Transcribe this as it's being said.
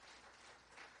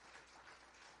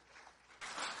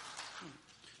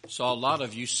Saw a lot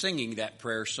of you singing that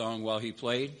prayer song while he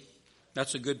played.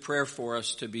 That's a good prayer for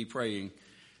us to be praying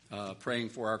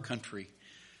for our country.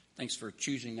 Thanks for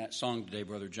choosing that song today,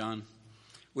 Brother John.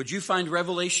 Would you find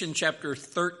Revelation chapter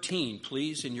 13,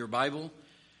 please, in your Bible?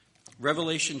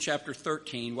 Revelation chapter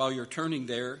 13. While you're turning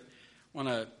there, I want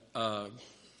to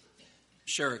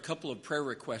share a couple of prayer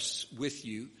requests with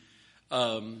you.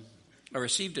 I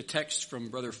received a text from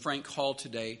Brother Frank Hall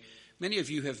today. Many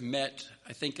of you have met,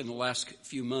 I think in the last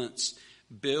few months,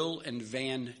 Bill and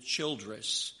Van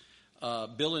Childress.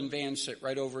 Bill and Van sit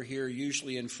right over here,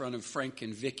 usually in front of Frank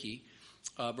and Vicky.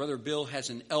 Brother Bill has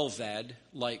an LVAD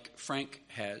like Frank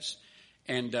has.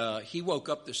 And he woke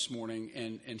up this morning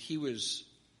and he was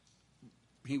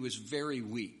very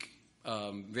weak,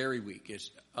 very weak.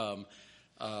 And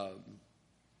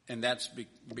that's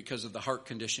because of the heart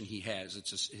condition he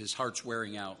has. His heart's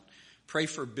wearing out. Pray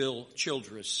for Bill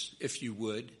Childress, if you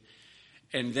would.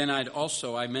 And then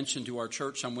I mentioned to our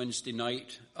church on Wednesday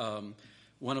night,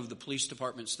 one of the police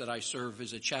departments that I serve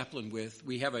as a chaplain with,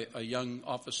 we have a young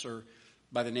officer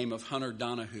by the name of Hunter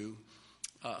Donahue.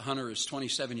 Hunter is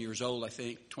 27 years old, I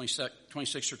think,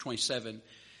 26 or 27.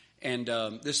 And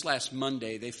this last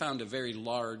Monday, they found a very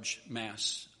large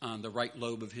mass on the right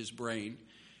lobe of his brain.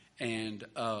 And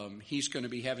he's going to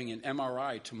be having an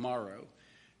MRI tomorrow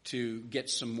to get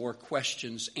some more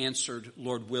questions answered,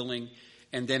 Lord willing.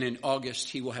 And then in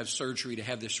August, he will have surgery to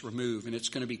have this removed. And it's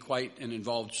going to be quite an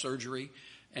involved surgery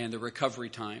and the recovery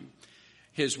time.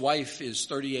 His wife is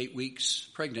 38 weeks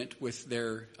pregnant with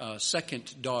their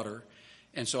second daughter.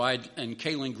 And so and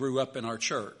Kaylin grew up in our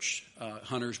church.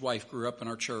 Hunter's wife grew up in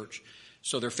our church.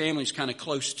 So their family's kind of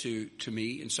close to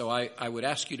me. And so I would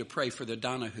ask you to pray for the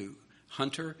Donahue,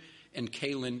 Hunter and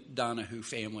Kaylin Donahue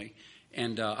family.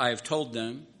 And I have told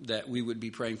them that we would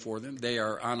be praying for them. They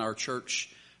are on our church.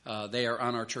 They are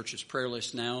on our church's prayer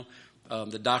list now.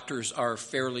 The doctors are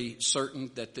fairly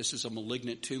certain that this is a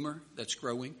malignant tumor that's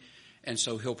growing. And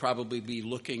so he'll probably be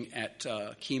looking at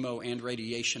chemo and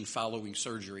radiation following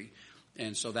surgery.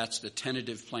 And so that's the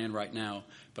tentative plan right now.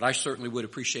 But I certainly would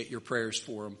appreciate your prayers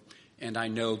for him. And I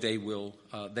know they will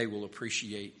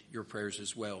appreciate your prayers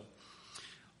as well.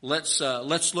 Let's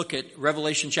look at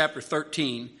Revelation chapter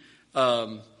 13.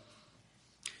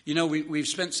 We've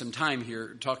spent some time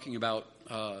here talking about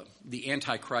the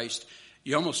Antichrist.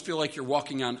 You almost feel like you're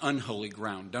walking on unholy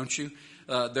ground, don't you?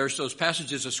 There's those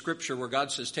passages of Scripture where God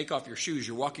says, take off your shoes,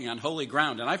 you're walking on holy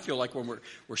ground. And I feel like when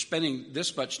we're spending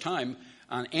this much time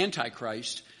on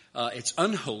Antichrist, it's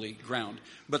unholy ground.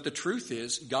 But the truth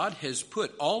is, God has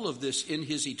put all of this in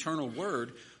His eternal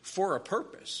Word for a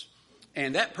purpose.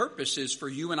 And that purpose is for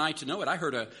you and I to know it. I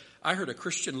heard a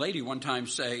Christian lady one time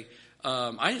say,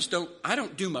 I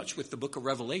don't do much with the book of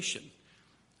Revelation.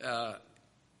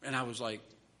 And I was like,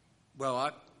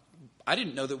 well, I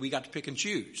didn't know that we got to pick and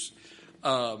choose.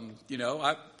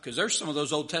 Because there's some of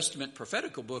those Old Testament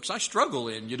prophetical books I struggle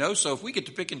in, so if we get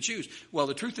to pick and choose, well,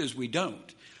 the truth is we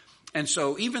don't. And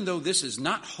so even though this is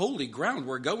not holy ground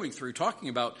we're going through talking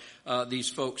about these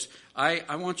folks,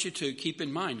 I want you to keep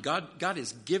in mind, God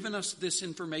has given us this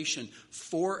information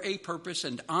for a purpose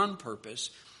and on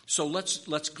purpose. So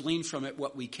let's glean from it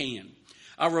what we can.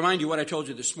 I'll remind you what I told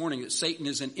you this morning, that Satan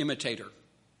is an imitator.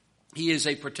 He is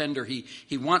a pretender.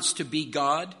 He wants to be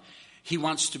God. He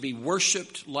wants to be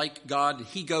worshiped like God.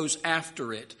 He goes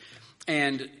after it.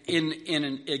 And in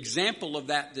an example of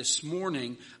that this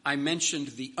morning, I mentioned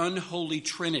the unholy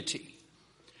Trinity.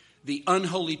 The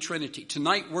unholy Trinity.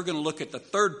 Tonight we're going to look at the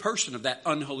third person of that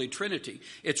unholy Trinity.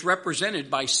 It's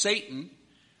represented by Satan,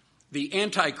 the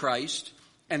Antichrist,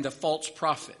 and the false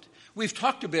prophet. We've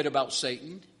talked a bit about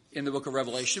Satan in the book of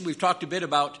Revelation. We've talked a bit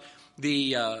about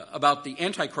the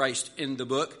Antichrist in the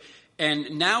book.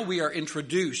 And now we are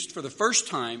introduced for the first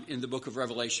time in the book of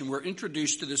Revelation. We're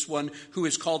introduced to this one who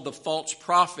is called the false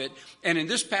prophet. And in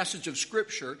this passage of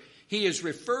Scripture, he is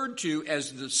referred to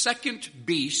as the second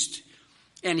beast,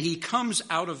 and he comes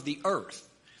out of the earth.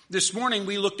 This morning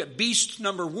we looked at beast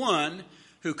number 1,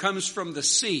 who comes from the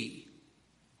sea.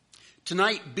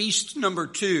 Tonight, beast number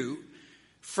 2,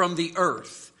 from the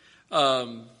earth.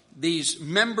 These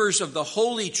members of the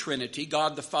Holy Trinity,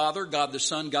 God the Father, God the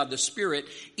Son, God the Spirit,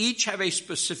 each have a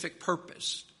specific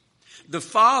purpose. The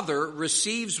Father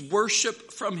receives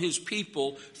worship from His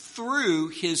people through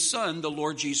His Son, the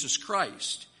Lord Jesus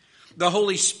Christ. The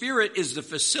Holy Spirit is the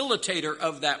facilitator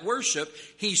of that worship.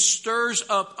 He stirs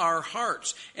up our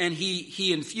hearts and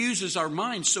He infuses our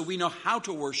minds so we know how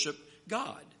to worship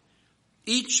God.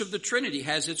 Each of the Trinity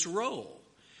has its role.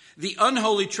 The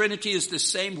unholy Trinity is the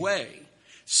same way.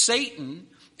 Satan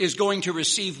is going to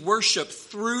receive worship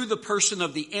through the person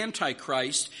of the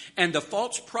Antichrist, and the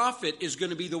false prophet is going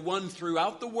to be the one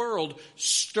throughout the world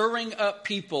stirring up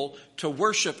people to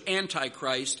worship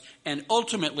Antichrist, and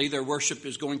ultimately their worship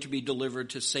is going to be delivered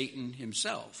to Satan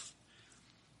himself.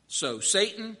 So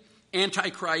Satan,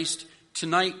 Antichrist,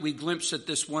 tonight we glimpse at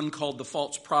this one called the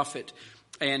false prophet,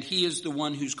 and he is the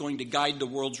one who's going to guide the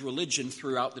world's religion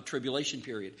throughout the tribulation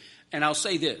period. And I'll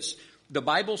say this, the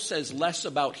Bible says less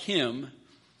about him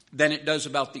than it does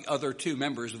about the other two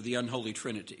members of the unholy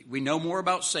Trinity. We know more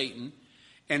about Satan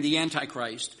and the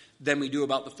Antichrist than we do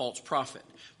about the false prophet.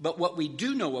 But what we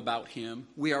do know about him,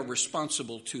 we are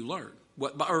responsible to learn.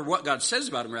 What God says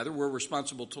about him, rather, we're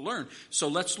responsible to learn. So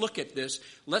let's look at this.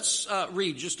 Let's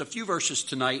read just a few verses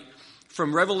tonight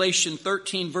from Revelation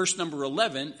 13, verse number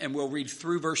 11, and we'll read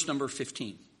through verse number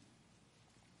 15.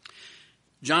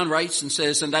 John writes and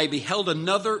says, "And I beheld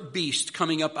another beast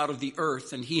coming up out of the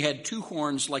earth, and he had 2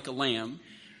 horns like a lamb,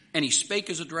 and he spake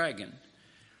as a dragon.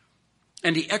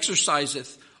 And he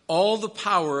exerciseth all the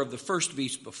power of the first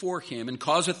beast before him, and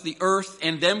causeth the earth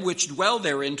and them which dwell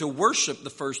therein to worship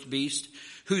the first beast,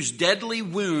 whose deadly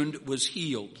wound was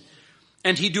healed.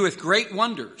 And he doeth great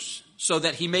wonders, so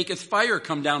that he maketh fire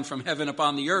come down from heaven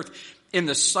upon the earth in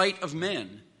the sight of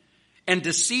men, and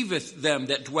deceiveth them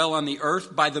that dwell on the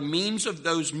earth by the means of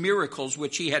those miracles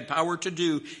which he had power to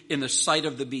do in the sight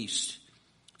of the beast,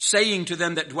 saying to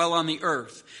them that dwell on the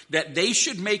earth, that they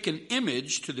should make an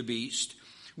image to the beast,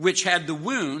 which had the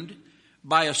wound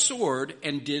by a sword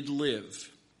and did live.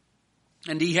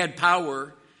 And he had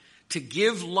power to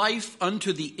give life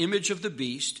unto the image of the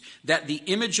beast, that the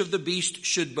image of the beast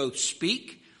should both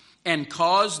speak and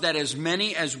cause that as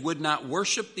many as would not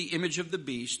worship the image of the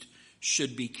beast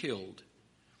should be killed."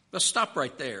 Let's stop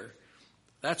right there.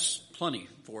 That's plenty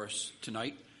for us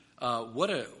tonight. What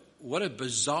a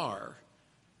bizarre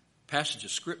passage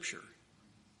of Scripture.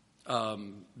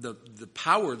 The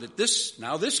power that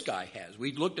this guy has.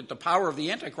 We looked at the power of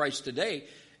the Antichrist today,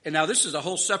 and now this is a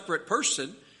whole separate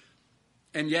person,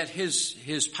 and yet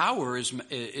his power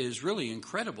is really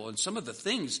incredible. And some of the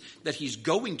things that he's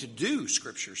going to do,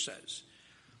 Scripture says.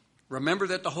 Remember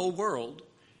that the whole world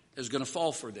is going to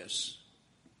fall for this.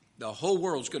 The whole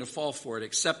world's going to fall for it,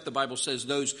 except the Bible says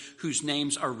those whose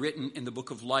names are written in the book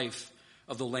of life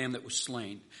of the Lamb that was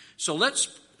slain. So let's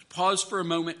pause for a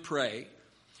moment, pray,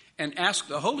 and ask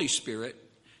the Holy Spirit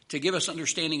to give us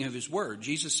understanding of his word.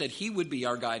 Jesus said he would be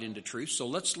our guide into truth. So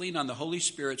let's lean on the Holy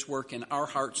Spirit's work in our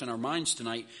hearts and our minds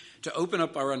tonight to open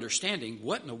up our understanding.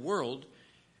 What in the world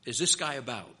is this guy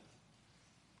about?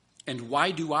 And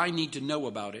why do I need to know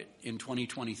about it in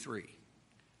 2023?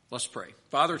 Let's pray.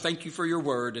 Father, thank you for your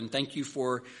word, and thank you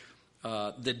for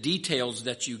the details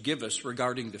that you give us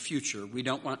regarding the future. We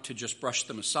don't want to just brush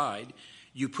them aside.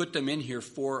 You put them in here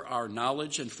for our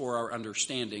knowledge and for our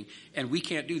understanding, and we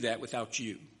can't do that without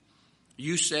you.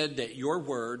 You said that your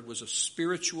word was a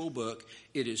spiritual book.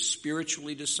 It is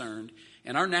spiritually discerned,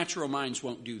 and our natural minds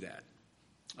won't do that.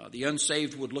 The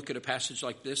unsaved would look at a passage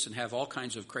like this and have all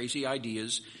kinds of crazy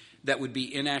ideas that would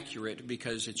be inaccurate,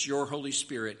 because it's your Holy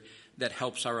Spirit that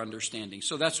helps our understanding.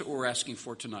 So that's what we're asking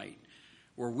for tonight.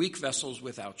 We're weak vessels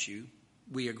without you.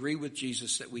 We agree with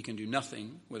Jesus that we can do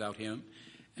nothing without him.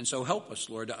 And so help us,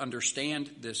 Lord, to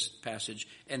understand this passage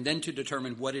and then to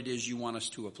determine what it is you want us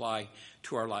to apply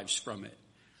to our lives from it.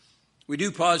 We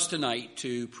do pause tonight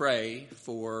to pray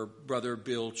for Brother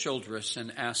Bill Childress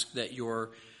and ask that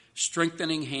your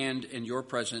strengthening hand and your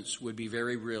presence would be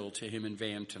very real to him and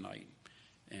Van tonight.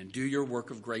 And do your work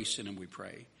of grace in him, we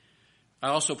pray. I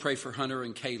also pray for Hunter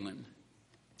and Kaylin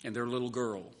and their little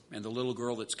girl and the little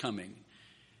girl that's coming.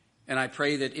 And I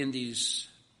pray that in these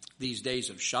days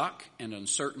of shock and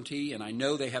uncertainty, and I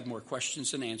know they have more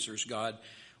questions than answers, God,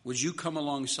 would you come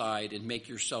alongside and make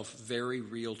yourself very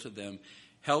real to them?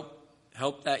 Help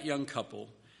that young couple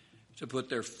to put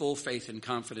their full faith and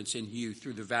confidence in you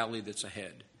through the valley that's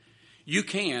ahead. You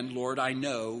can, Lord, I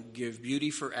know, give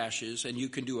beauty for ashes, and you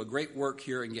can do a great work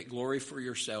here and get glory for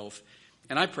yourself.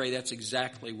 And I pray that's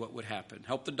exactly what would happen.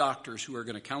 Help the doctors who are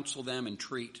going to counsel them and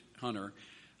treat Hunter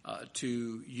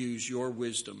to use your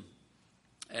wisdom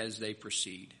as they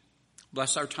proceed.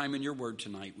 Bless our time in your word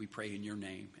tonight, we pray in your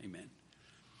name. Amen.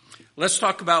 Let's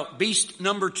talk about beast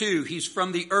number 2. He's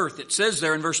from the earth. It says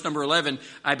there in verse number 11,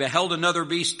 I beheld another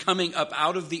beast coming up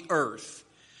out of the earth.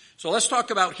 So let's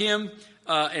talk about him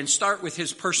and start with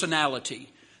his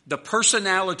personality. The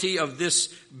personality of this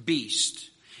beast.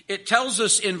 It tells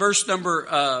us in verse number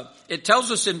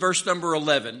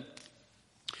 11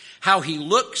 how he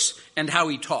looks and how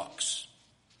he talks.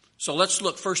 So let's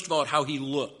look first of all at how he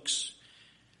looks.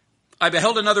 I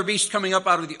beheld another beast coming up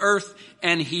out of the earth,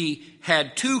 and he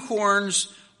had 2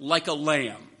 horns like a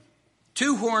lamb.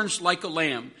 2 horns like a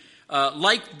lamb.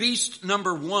 Like beast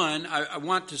number 1, I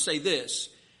want to say this.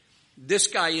 This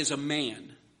guy is a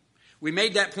man. We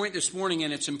made that point this morning,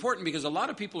 and it's important because a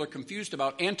lot of people are confused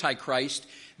about Antichrist.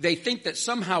 They think that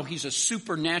somehow he's a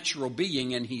supernatural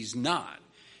being, and he's not.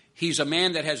 He's a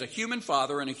man that has a human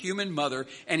father and a human mother,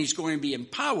 and he's going to be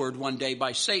empowered one day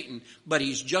by Satan, but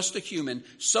he's just a human.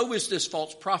 So is this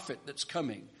false prophet that's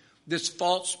coming, this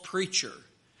false preacher,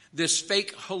 this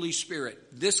fake Holy Spirit.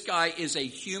 This guy is a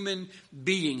human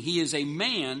being. He is a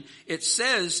man. It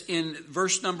says in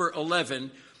verse number 11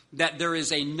 that there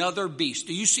is another beast.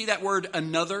 Do you see that word,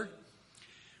 another?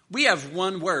 We have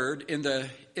one word in the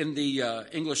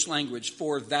English language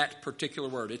for that particular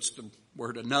word. It's the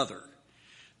word another.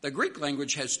 The Greek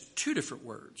language has 2 different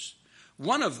words.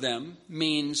 One of them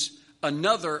means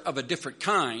another of a different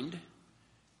kind.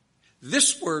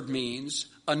 This word means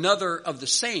another of the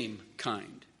same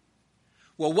kind.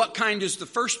 Well, what kind is the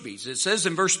first beast? It says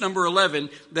in verse number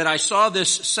 11 that I saw this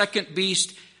second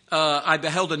beast. I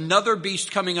beheld another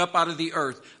beast coming up out of the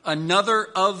earth, another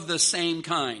of the same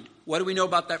kind. What do we know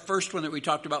about that first one that we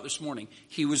talked about this morning?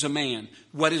 He was a man.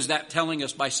 What is that telling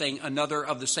us by saying another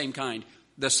of the same kind?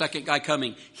 The second guy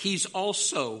coming, he's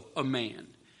also a man.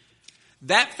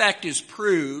 That fact is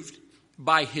proved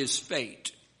by his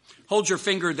fate. Hold your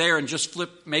finger there and just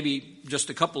flip maybe just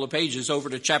a couple of pages over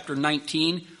to chapter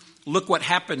 19. Look what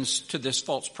happens to this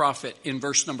false prophet in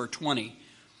verse number 20.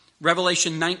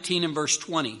 Revelation 19 and verse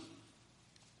 20.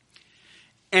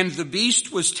 And the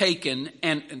beast was taken,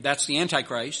 and that's the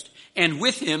Antichrist, and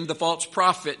with him the false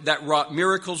prophet that wrought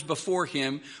miracles before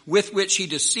him, with which he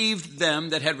deceived them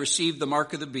that had received the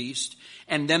mark of the beast,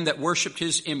 and them that worshipped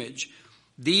his image.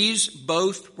 These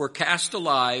both were cast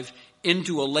alive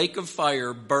into a lake of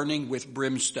fire burning with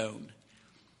brimstone.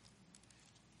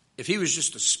 If he was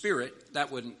just a spirit,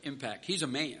 that wouldn't impact. He's a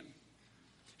man.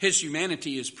 His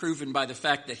humanity is proven by the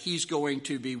fact that he's going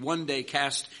to be one day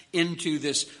cast into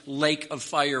this lake of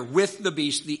fire with the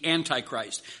beast, the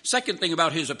Antichrist. Second thing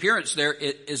about his appearance there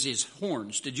is his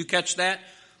horns. Did you catch that?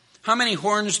 How many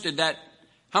horns did that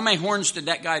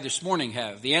guy this morning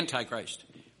have, the Antichrist?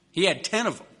 He had 10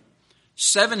 of them.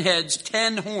 7 heads,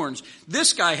 10 horns.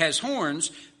 This guy has horns.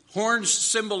 Horns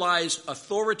symbolize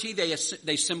authority.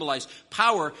 They symbolize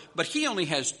power, but he only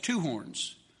has 2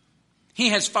 horns. He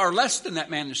has far less than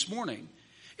that man this morning.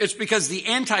 It's because the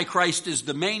Antichrist is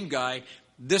the main guy.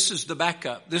 This is the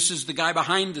backup. This is the guy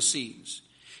behind the scenes.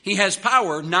 He has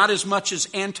power, not as much as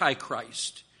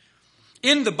Antichrist.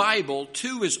 In the Bible,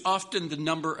 2 is often the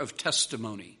number of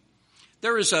testimony.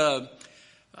 There's a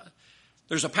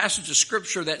passage of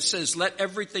scripture that says, let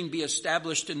everything be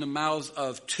established in the mouth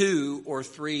of 2 or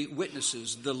 3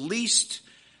 witnesses. The least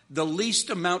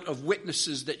amount of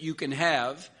witnesses that you can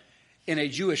have in a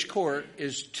Jewish court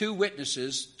is 2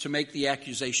 witnesses to make the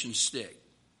accusation stick.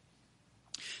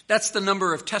 That's the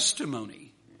number of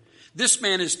testimony. This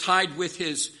man is tied with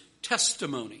his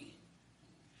testimony.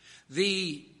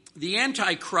 The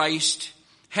Antichrist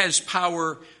has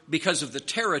power because of the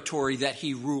territory that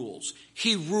he rules.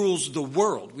 He rules the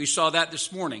world. We saw that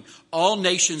this morning. All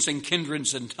nations and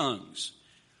kindreds and tongues.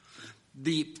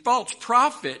 The false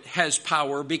prophet has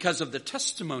power because of the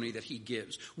testimony that he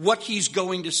gives, what he's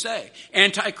going to say.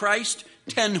 Antichrist,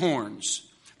 10 horns.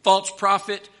 False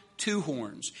prophet, 2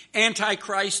 horns.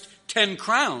 Antichrist, 10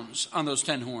 crowns on those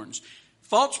 10 horns.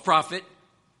 False prophet,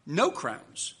 no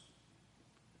crowns.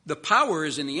 The power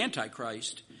is in the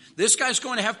Antichrist. This guy's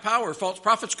going to have power. False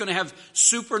prophet's going to have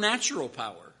supernatural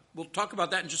power. We'll talk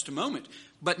about that in just a moment,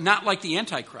 but not like the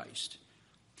Antichrist.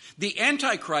 The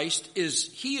Antichrist is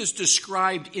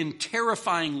described in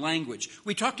terrifying language.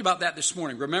 We talked about that this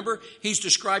morning. Remember, he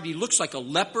looks like a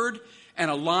leopard and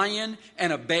a lion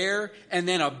and a bear and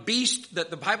then a beast that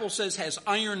the Bible says has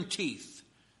iron teeth.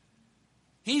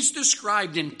 He's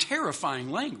described in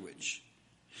terrifying language.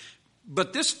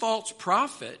 But this false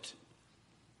prophet,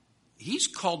 he's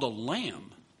called a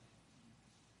lamb.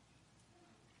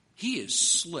 He is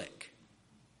slick.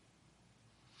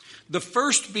 The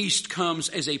first beast comes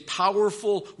as a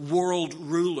powerful world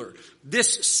ruler.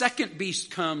 This second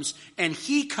beast comes, and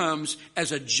he comes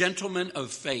as a gentleman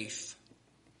of faith.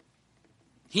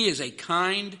 He is a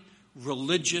kind,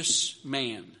 religious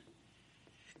man.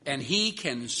 And he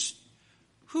can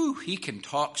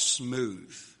talk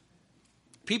smooth.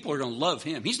 People are going to love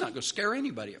him. He's not going to scare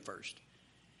anybody at first.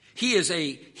 He is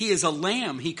a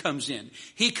lamb. He comes in.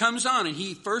 He comes on and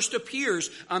he first appears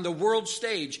on the world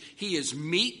stage. He is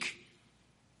meek.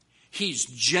 He's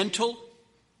gentle.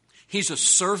 He's a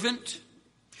servant.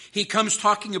 He comes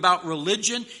talking about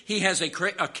religion. He has a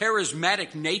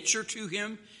charismatic nature to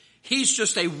him. He's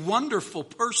just a wonderful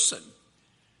person.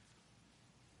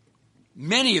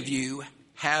 Many of you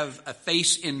have a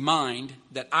face in mind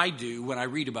that I do when I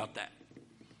read about that.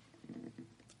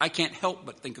 I can't help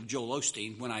but think of Joel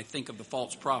Osteen when I think of the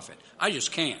false prophet. I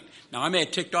just can't. Now, I may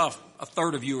have ticked off a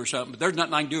third of you or something, but there's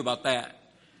nothing I can do about that.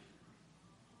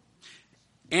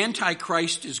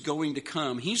 Antichrist is going to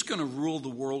come. He's going to rule the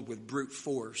world with brute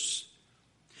force.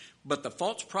 But the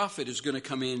false prophet is going to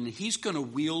come in, and he's going to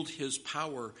wield his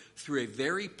power through a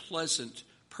very pleasant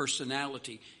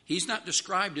personality. He's not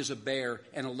described as a bear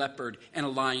and a leopard and a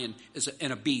lion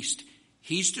and a beast.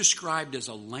 He's described as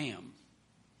a lamb.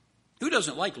 Who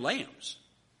doesn't like lambs?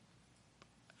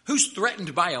 Who's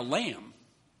threatened by a lamb?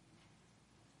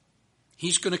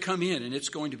 He's going to come in, and it's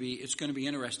going to be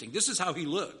interesting. This is how he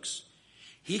looks.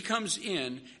 He comes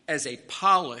in as a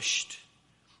polished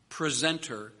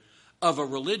presenter of a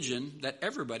religion that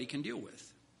everybody can deal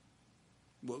with.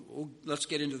 Well, let's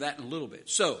get into that in a little bit.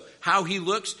 So, how he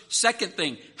looks. Second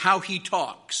thing, how he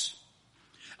talks.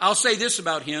 I'll say this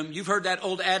about him. You've heard that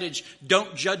old adage,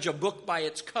 don't judge a book by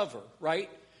its cover, right?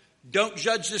 Don't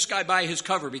judge this guy by his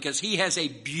cover, because he has a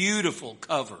beautiful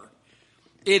cover.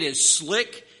 It is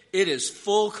slick. It is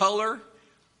full color.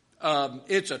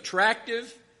 It's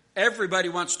attractive. Everybody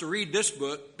wants to read this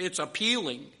book. It's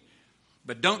appealing.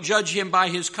 But don't judge him by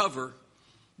his cover,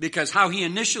 because how he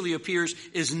initially appears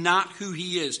is not who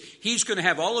he is. He's going to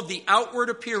have all of the outward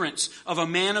appearance of a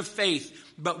man of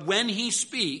faith. But when he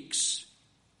speaks,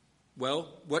 well,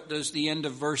 what does the end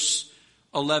of verse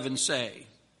 11 say?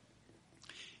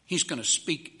 He's going to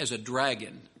speak as a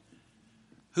dragon.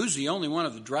 Who's the only one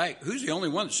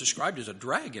that's described as a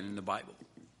dragon in the Bible?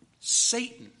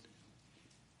 Satan.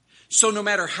 So no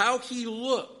matter how he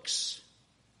looks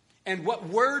and what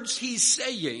words he's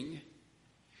saying,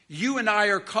 you and I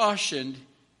are cautioned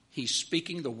he's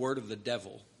speaking the word of the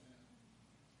devil.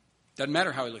 Doesn't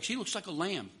matter how he looks. He looks like a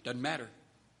lamb. Doesn't matter.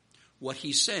 What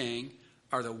he's saying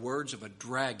are the words of a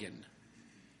dragon.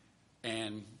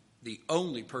 And the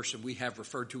only person we have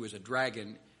referred to as a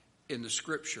dragon in the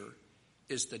scripture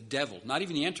is the devil. Not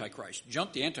even the Antichrist.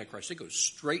 Jump the Antichrist. It goes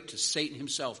straight to Satan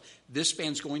himself. This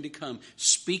man's going to come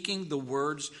speaking the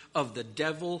words of the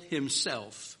devil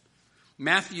himself.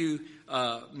 Matthew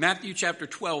chapter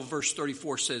 12, verse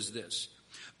 34 says this.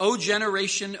 O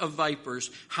generation of vipers,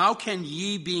 how can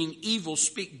ye, being evil,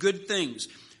 speak good things?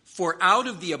 For out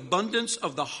of the abundance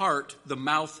of the heart the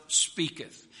mouth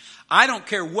speaketh. I don't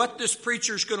care what this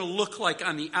preacher's going to look like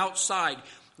on the outside.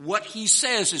 What he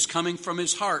says is coming from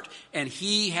his heart. And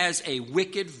he has a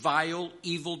wicked, vile,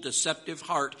 evil, deceptive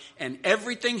heart. And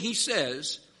everything he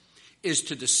says is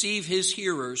to deceive his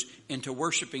hearers into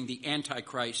worshiping the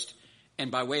Antichrist.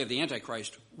 And by way of the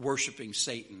Antichrist, worshiping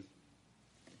Satan.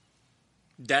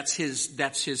 That's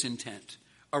his intent.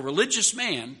 A religious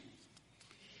man,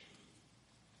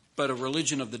 but a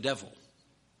religion of the devil.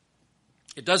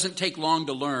 It doesn't take long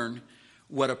to learn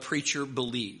what a preacher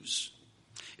believes.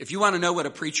 If you want to know what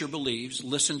a preacher believes,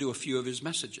 listen to a few of his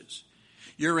messages.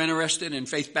 You're interested in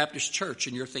Faith Baptist Church,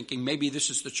 and you're thinking, maybe this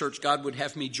is the church God would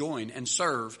have me join and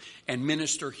serve and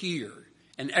minister here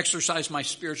and exercise my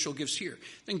spiritual gifts here.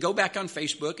 Then go back on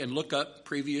Facebook and look up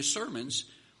previous sermons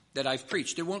that I've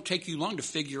preached. It won't take you long to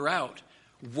figure out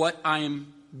what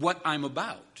I'm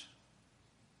about.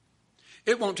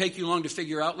 It won't take you long to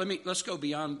figure out, let's go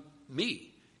beyond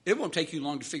me. It won't take you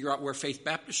long to figure out where Faith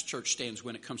Baptist Church stands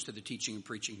when it comes to the teaching and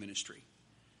preaching ministry.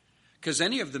 Because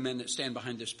any of the men that stand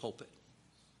behind this pulpit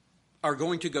are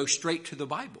going to go straight to the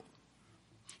Bible.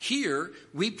 Here,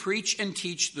 we preach and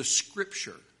teach the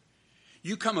Scripture.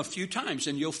 You come a few times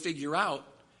and you'll figure out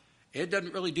it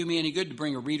doesn't really do me any good to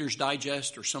bring a Reader's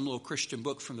Digest or some little Christian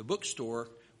book from the bookstore.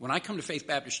 When I come to Faith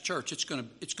Baptist Church, it's going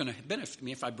to benefit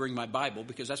me if I bring my Bible,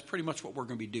 because that's pretty much what we're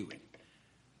going to be doing.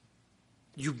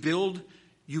 You build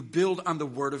on the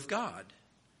Word of God.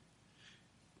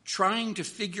 Trying to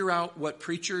figure out what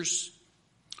preachers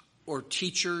or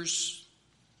teachers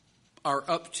are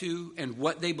up to and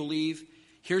what they believe,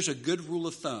 here's a good rule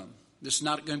of thumb. This is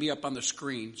not going to be up on the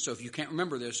screen, so if you can't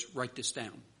remember this, write this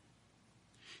down.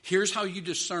 Here's how you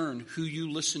discern who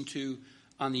you listen to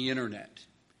on the internet.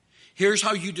 Here's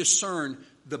how you discern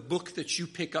the book that you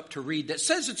pick up to read that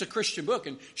says it's a Christian book.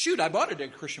 And shoot, I bought it at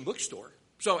a Christian bookstore,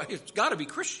 so it's got to be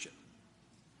Christian.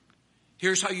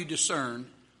 Here's how you discern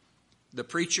the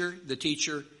preacher, the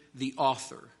teacher, the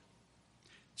author.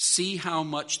 See how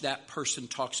much that person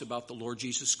talks about the Lord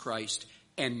Jesus Christ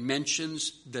and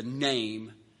mentions the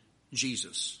name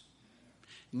Jesus.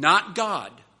 Not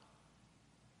God.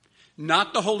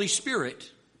 Not the Holy Spirit.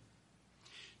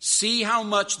 See how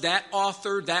much that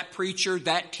author, that preacher,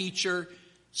 that teacher,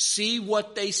 see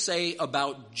what they say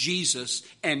about Jesus,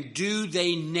 and do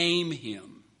they name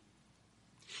him?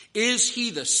 Is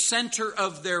he the center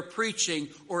of their preaching,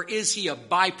 or is he a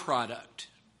byproduct?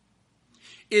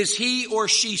 Is he or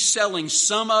she selling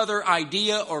some other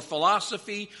idea or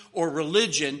philosophy or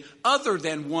religion other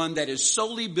than one that is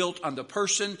solely built on the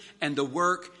person and the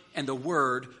work and the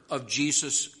word of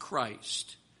Jesus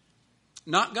Christ?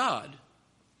 Not God.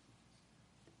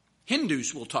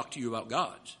 Hindus will talk to you about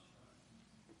God.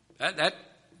 That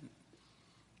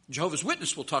Jehovah's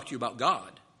Witness will talk to you about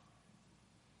God.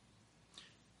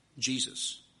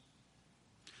 Jesus.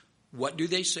 What do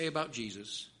they say about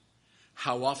Jesus?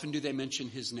 How often do they mention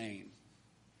his name?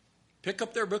 Pick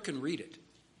up their book and read it.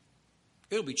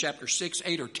 It'll be chapter 6,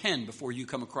 8, or 10 before you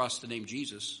come across the name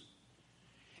Jesus.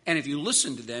 And if you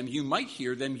listen to them, you might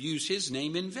hear them use his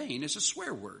name in vain as a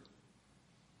swear word.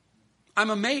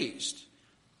 I'm amazed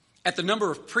at the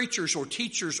number of preachers or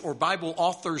teachers or Bible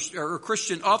authors or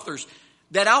Christian authors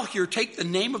that I'll hear take the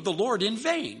name of the Lord in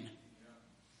vain.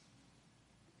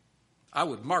 I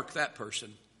would mark that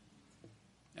person,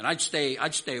 and I'd stay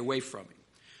away from him.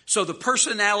 So the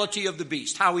personality of the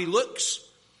beast, how he looks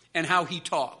and how he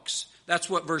talks. That's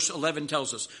what verse 11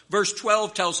 tells us. Verse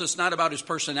 12 tells us not about his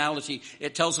personality,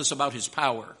 it tells us about his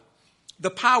power. The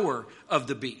power of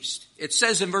the beast. It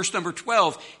says in verse number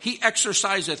 12, he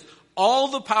exerciseth all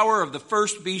the power of the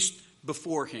first beast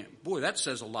before him. Boy, that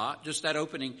says a lot, just that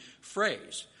opening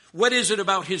phrase. What is it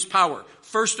about his power?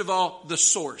 First of all, the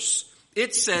source.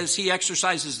 It says he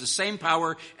exercises the same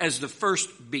power as the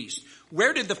first beast.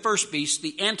 Where did the first beast,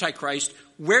 the Antichrist,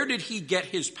 where did he get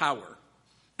his power?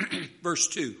 Verse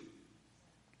 2.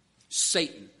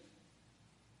 Satan.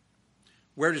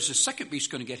 Where is the second beast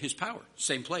going to get his power?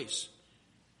 Same place.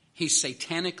 He's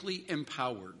satanically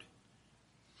empowered.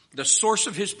 The source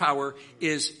of his power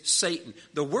is Satan.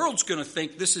 The world's going to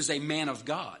think this is a man of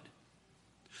God.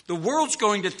 The world's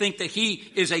going to think that he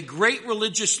is a great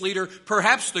religious leader,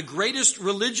 perhaps the greatest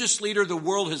religious leader the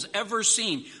world has ever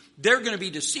seen. They're going to be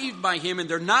deceived by him, and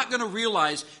they're not going to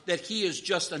realize that he is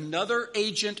just another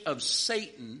agent of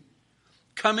Satan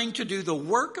coming to do the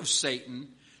work of Satan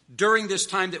during this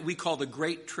time that we call the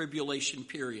Great Tribulation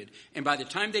period. And by the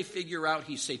time they figure out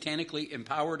he's satanically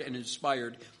empowered and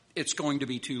inspired, it's going to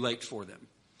be too late for them.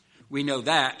 We know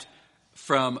that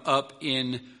from up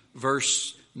in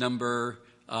verse number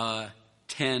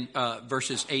 10,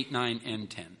 verses 8, 9, and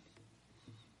 10.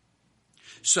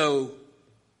 So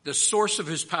the source of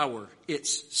his power,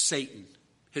 it's Satan.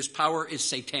 His power is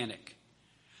satanic.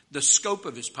 The scope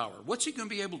of his power, what's he going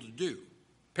to be able to do?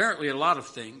 Apparently a lot of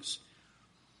things.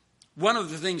 One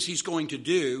of the things he's going to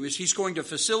do is he's going to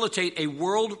facilitate a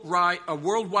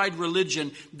worldwide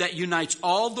religion that unites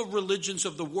all the religions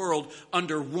of the world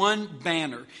under one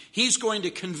banner. He's going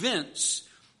to convince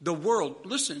the world,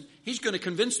 listen, he's going to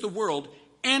convince the world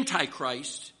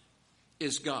Antichrist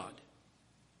is God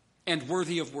and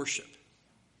worthy of worship.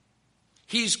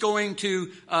 He's going to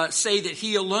say that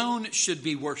he alone should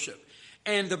be worshiped.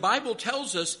 And the Bible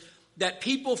tells us that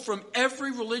people from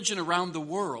every religion around the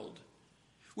world,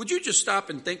 would you just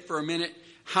stop and think for a minute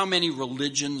how many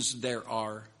religions there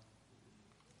are?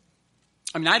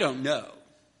 I mean, I don't know,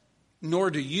 nor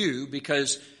do you,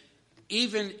 because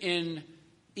even in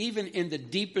the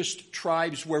deepest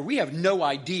tribes where we have no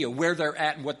idea where they're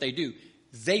at and what they do,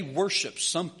 they worship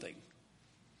something.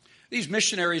 These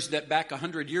missionaries that back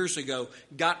 100 years ago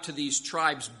got to these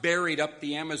tribes buried up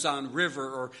the Amazon River,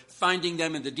 or finding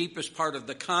them in the deepest part of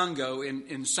the Congo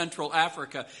in Central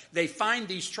Africa, they find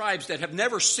these tribes that have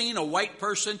never seen a white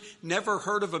person, never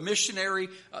heard of a missionary,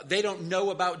 they don't know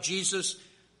about Jesus,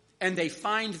 and they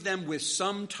find them with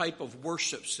some type of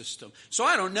worship system. So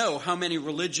I don't know how many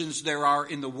religions there are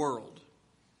in the world.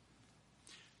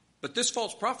 But this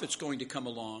false prophet's going to come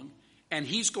along, and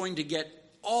he's going to get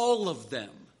all of them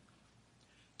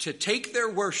to take their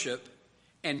worship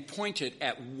and point it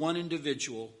at one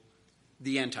individual,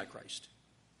 the Antichrist.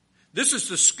 This is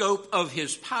the scope of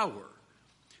his power.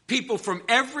 People from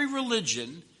every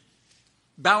religion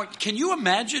bowing. Can you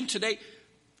imagine today?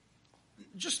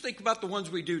 Just think about the ones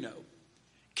we do know.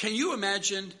 Can you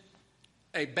imagine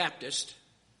a Baptist,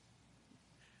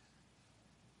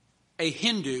 a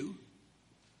Hindu,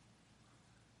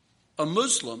 a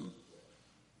Muslim,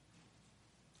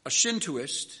 a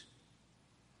Shintoist,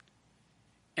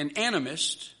 an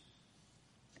animist,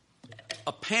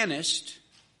 a panist,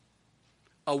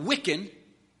 a Wiccan,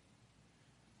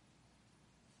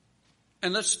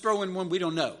 and let's throw in one we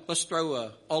don't know. Let's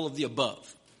throw all of the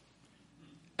above.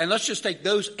 And let's just take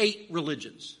those 8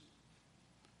 religions.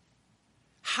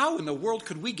 How in the world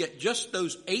could we get just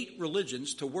those 8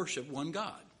 religions to worship one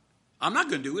God? I'm not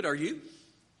going to do it, are you?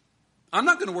 I'm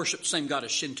not going to worship the same God a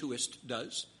Shintoist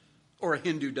does, or a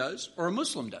Hindu does, or a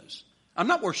Muslim does. I'm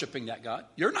not worshiping that God.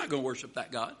 You're not going to worship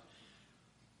that God.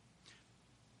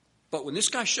 But when this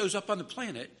guy shows up on the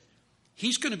planet,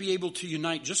 he's going to be able to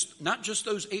unite not just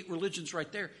those 8 religions right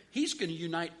there. He's going to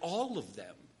unite all of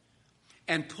them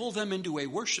and pull them into a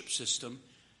worship system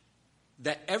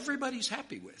that everybody's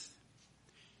happy with,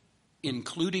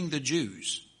 including the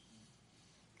Jews.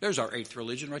 There's our 8th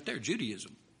religion right there,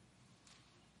 Judaism.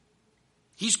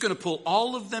 He's going to pull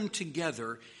all of them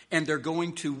together, and they're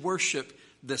going to worship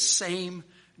the same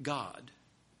God.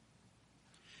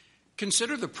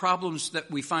 Consider the problems that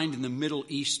we find in the Middle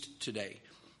East today.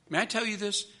 May I tell you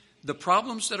this? The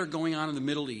problems that are going on in the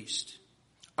Middle East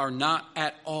are not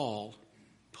at all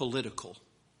political.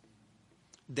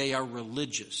 They are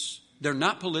religious. They're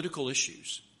not political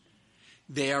issues.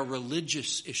 They are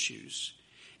religious issues.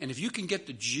 And if you can get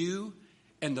the Jew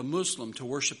and the Muslim to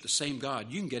worship the same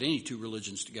God, you can get any 2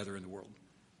 religions together in the world.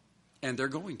 And they're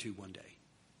going to one day.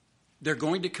 They're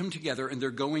going to come together and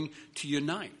they're going to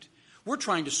unite. We're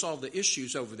trying to solve the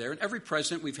issues over there. And every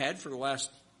president we've had for the last,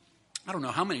 I don't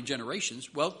know how many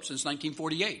generations, well, since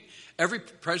 1948. Every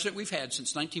president we've had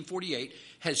since 1948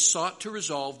 has sought to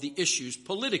resolve the issues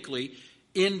politically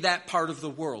in that part of the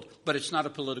world. But it's not a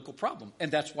political problem.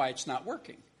 And that's why it's not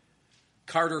working.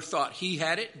 Carter thought he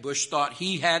had it. Bush thought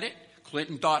he had it.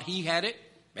 Clinton thought he had it.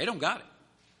 They don't got it.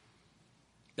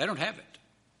 They don't have it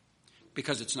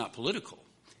because it's not political.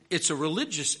 It's a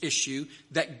religious issue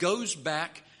that goes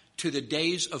back to the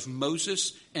days of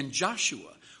Moses and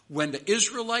Joshua. When the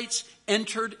Israelites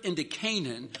entered into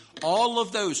Canaan, all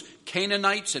of those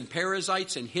Canaanites and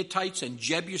Perizzites and Hittites and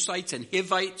Jebusites and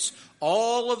Hivites,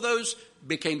 all of those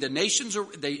became the nations,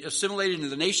 they assimilated into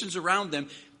the nations around them.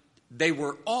 They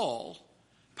were all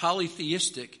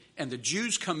polytheistic, and the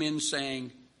Jews come in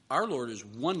saying, our Lord is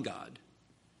one God.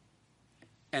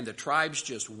 And the tribes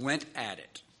just went at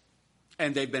it.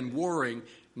 And they've been warring,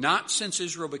 not since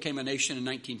Israel became a nation in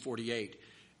 1948.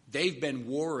 They've been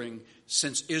warring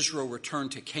since Israel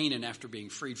returned to Canaan after being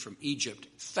freed from Egypt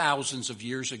thousands of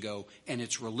years ago, and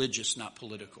it's religious, not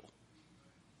political.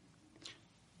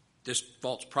 This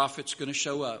false prophet's going to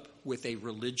show up with a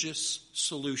religious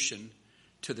solution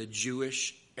to the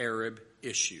Jewish-Arab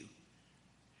issue.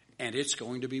 And it's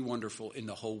going to be wonderful in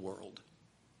the whole world.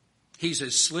 He's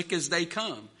as slick as they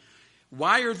come.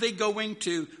 Why are they going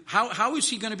to, how is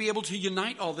he going to be able to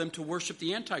unite all of them to worship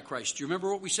the Antichrist? Do you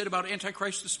remember what we said about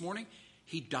Antichrist this morning?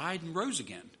 He died and rose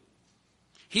again.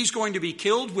 He's going to be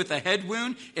killed with a head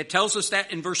wound. It tells us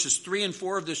that in verses 3 and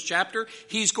 4 of this chapter.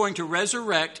 He's going to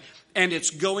resurrect, and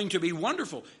it's going to be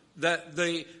wonderful.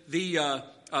 The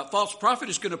false prophet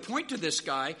is going to point to this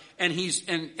guy, and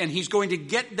he's going to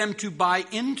get them to buy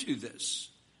into this.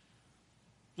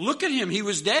 Look at him. He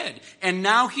was dead, and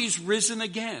now he's risen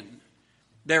again.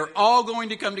 They're all going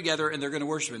to come together, and they're going to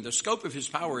worship him. The scope of his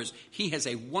power is he has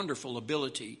a wonderful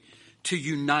ability to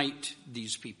unite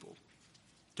these people,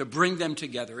 to bring them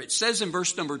together. It says in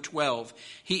verse number 12,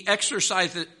 he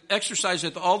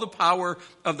exerciseth all the power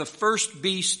of the first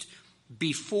beast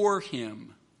before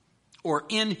him, or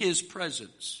in his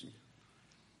presence,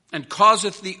 and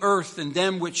causeth the earth and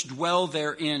them which dwell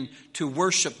therein to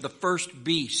worship the first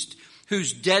beast,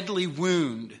 whose deadly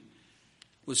wound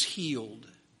was healed.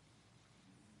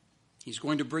 He's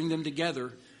going to bring them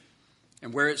together.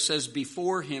 And where it says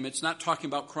before him, it's not talking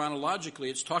about chronologically.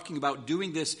 It's talking about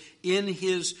doing this in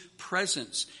his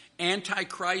presence.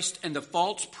 Antichrist and the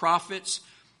false prophets,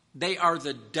 they are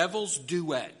the devil's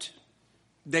duet.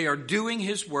 They are doing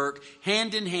his work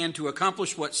hand in hand to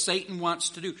accomplish what Satan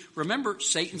wants to do. Remember,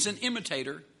 Satan's an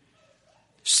imitator.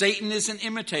 Satan is an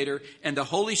imitator, and the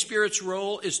Holy Spirit's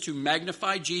role is to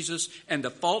magnify Jesus, and the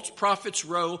false prophet's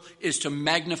role is to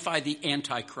magnify the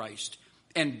Antichrist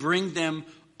and bring the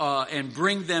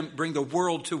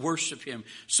world to worship him.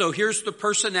 So here's the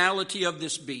personality of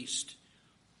this beast,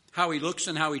 how he looks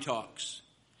and how he talks.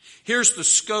 Here's the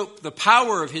scope, the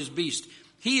power of his beast.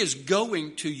 He is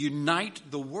going to unite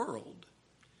the world.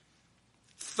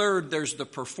 Third, there's the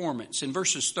performance. In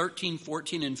verses 13,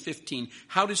 14, and 15,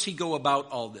 how does he go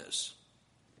about all this?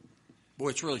 Boy,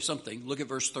 it's really something. Look at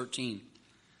verse 13.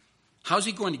 How's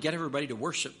he going to get everybody to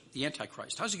worship the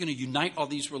Antichrist? How's he going to unite all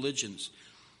these religions?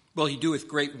 Well, he doeth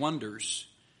great wonders.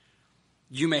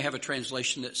 You may have a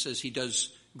translation that says he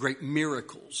does great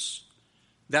miracles.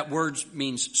 That word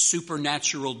means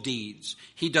supernatural deeds.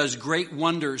 He does great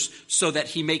wonders so that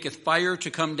he maketh fire to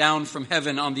come down from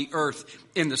heaven on the earth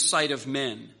in the sight of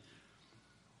men.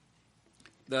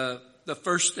 The the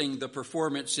first thing, the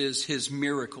performance, is his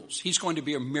miracles. He's going to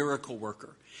be a miracle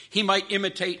worker. He might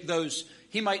imitate those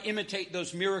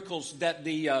miracles that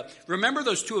remember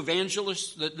those two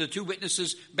evangelists, the two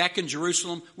witnesses back in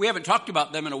Jerusalem? We haven't talked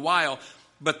about them in a while,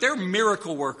 but they're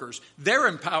miracle workers.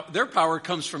 Their power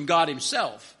comes from God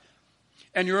himself.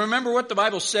 And you remember what the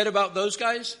Bible said about those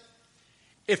guys?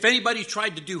 If anybody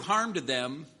tried to do harm to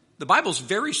them, the Bible's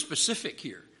very specific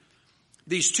here.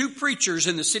 These two preachers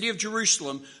in the city of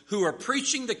Jerusalem who are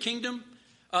preaching the kingdom,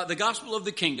 the gospel of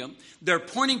the kingdom, they're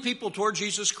pointing people toward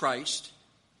Jesus Christ.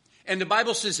 And the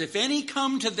Bible says, if any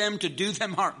come to them to do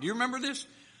them harm, do you remember this?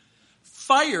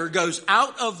 Fire goes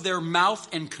out of their mouth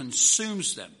and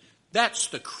consumes them. That's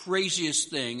the craziest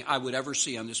thing I would ever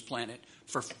see on this planet,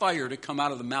 for fire to come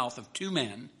out of the mouth of two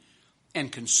men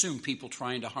and consume people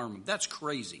trying to harm them. That's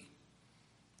crazy.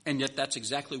 And yet that's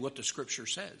exactly what the scripture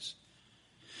says.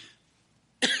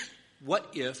 What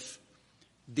if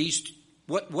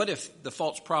the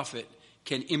false prophet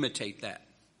can imitate that?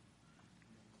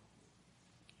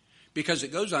 Because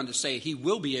it goes on to say he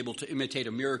will be able to imitate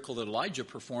a miracle that Elijah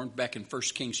performed back in 1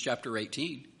 Kings chapter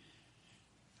 18.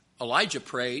 Elijah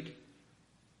prayed,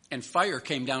 and fire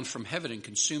came down from heaven and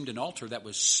consumed an altar that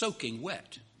was soaking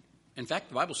wet. In fact,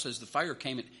 the Bible says the fire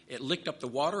came, it licked up the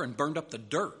water and burned up the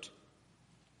dirt.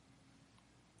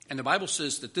 And the Bible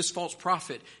says that this false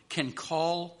prophet can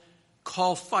call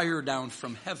fire down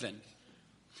from heaven.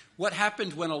 What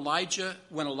happened when Elijah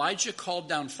called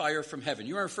down fire from heaven?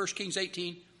 You remember 1 Kings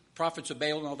 18? Prophets of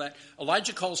Baal and all that.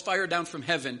 Elijah calls fire down from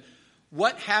heaven.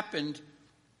 What happened?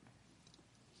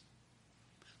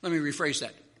 Let me rephrase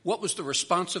that. What was the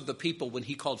response of the people when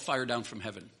he called fire down from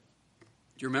heaven?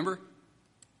 Do you remember?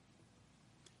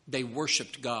 They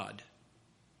worshiped God.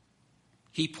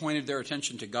 He pointed their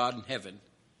attention to God in heaven.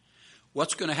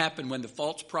 What's going to happen when the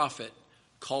false prophet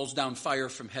calls down fire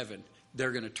from heaven?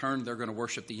 They're going to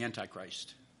worship the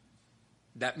Antichrist.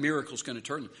 That miracle's going to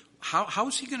turn them. How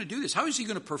is he going to do this? How is he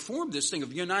going to perform this thing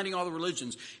of uniting all the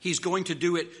religions? He's going to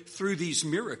do it through these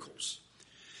miracles.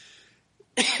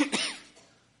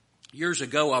 Years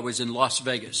ago, I was in Las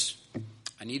Vegas.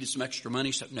 I needed some extra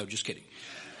money. No, just kidding.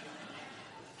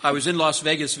 I was in Las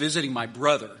Vegas visiting my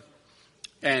brother.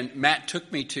 And Matt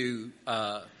took me to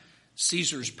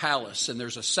Caesar's Palace. And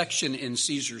there's a section in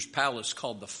Caesar's Palace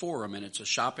called the Forum. And it's a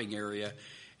shopping area.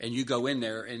 And you go in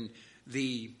there. And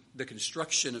the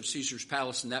construction of Caesar's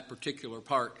Palace in that particular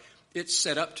part, it's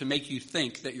set up to make you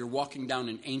think that you're walking down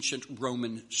an ancient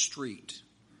Roman street.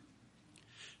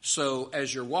 So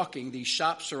as you're walking, these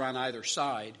shops are on either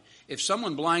side. If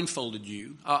someone blindfolded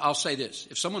you, I'll say this,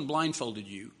 if someone blindfolded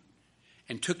you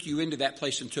and took you into that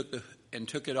place and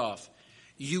took it off,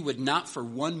 you would not for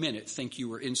 1 minute think you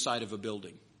were inside of a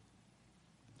building.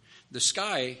 The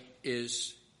sky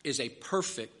is a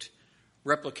perfect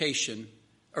replication,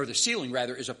 or the ceiling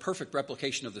rather, is a perfect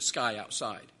replication of the sky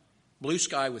outside. Blue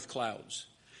sky with clouds.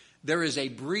 There is a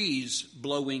breeze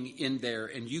blowing in there,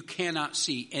 and you cannot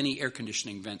see any air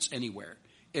conditioning vents anywhere.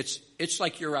 It's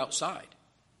like you're outside.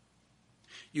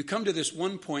 You come to this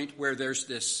one point where there's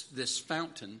this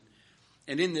fountain,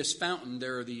 and in this fountain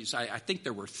there are these, I think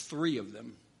there were 3 of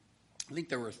them. I think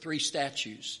there were 3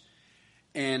 statues.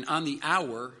 And on the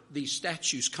hour, these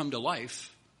statues come to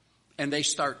life, and they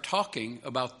start talking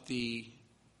about the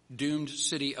doomed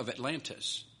city of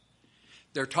Atlantis.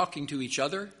 They're talking to each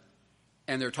other,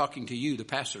 and they're talking to you, the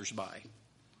passersby.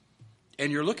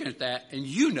 And you're looking at that, and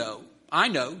I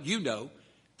know,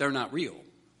 they're not real.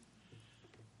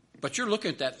 But you're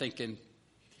looking at that thinking,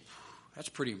 that's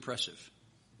pretty impressive.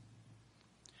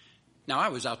 Now, I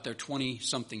was out there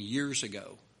 20-something years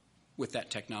ago with that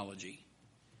technology.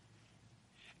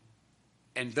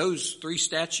 And those 3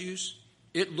 statues,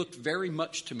 it looked very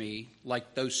much to me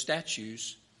like those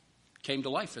statues came to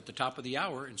life at the top of the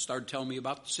hour and started telling me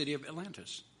about the city of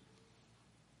Atlantis.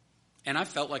 And I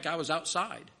felt like I was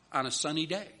outside on a sunny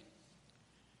day.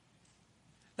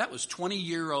 That was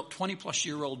 20-plus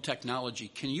year old technology.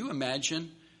 Can you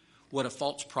imagine what a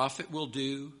false prophet will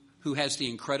do who has the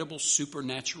incredible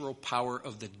supernatural power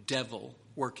of the devil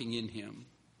working in him?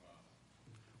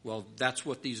 Well, that's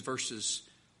what these verses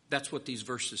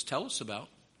tell us about.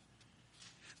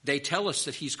 They tell us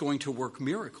that he's going to work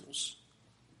miracles.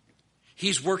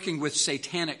 He's working with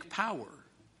satanic power.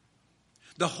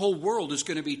 The whole world is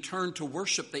going to be turned to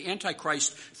worship the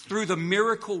Antichrist through the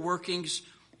miracle workings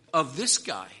of this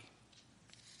guy.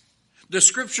 The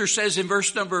scripture says in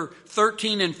verse number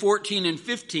 13 and 14 and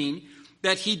 15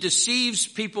 that he deceives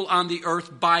people on the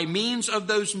earth by means of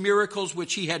those miracles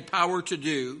which he had power to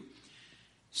do,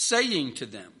 saying to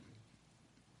them,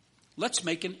 let's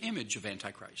make an image of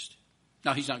Antichrist.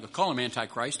 Now, he's not going to call him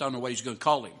Antichrist. I don't know what he's going to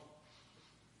call him.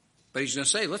 But he's going to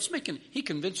say, he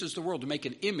convinces the world to make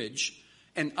an image,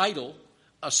 an idol,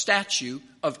 a statue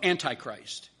of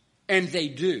Antichrist. And they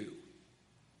do.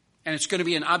 And it's going to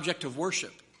be an object of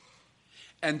worship.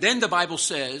 And then the Bible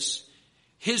says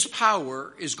his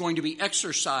power is going to be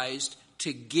exercised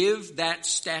to give that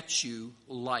statue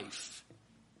life.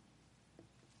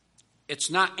 It's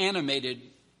not animated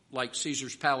like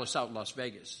Caesar's Palace out in Las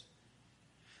Vegas.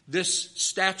 This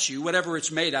statue, whatever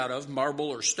it's made out of, marble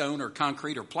or stone or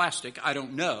concrete or plastic, I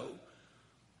don't know.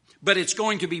 But it's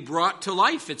going to be brought to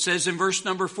life. It says in verse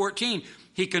number 14,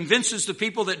 he convinces the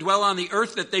people that dwell on the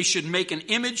earth that they should make an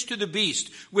image to the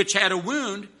beast, which had a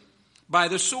wound by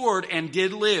the sword and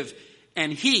did live.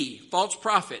 And he, false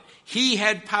prophet, he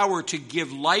had power to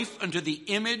give life unto the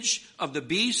image of the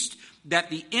beast, that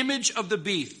the image of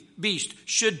the beast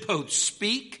should both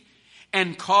speak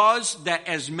and cause that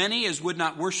as many as would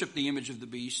not worship the image of the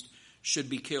beast should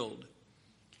be killed.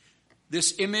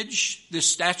 This image, this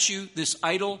statue, this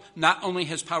idol not only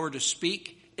has power to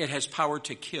speak, it has power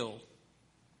to kill.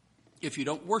 If you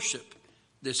don't worship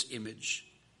this image,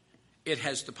 it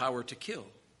has the power to kill.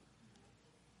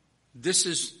 This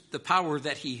is the power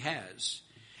that he has.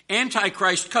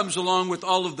 Antichrist comes along with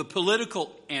all of the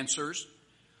political answers.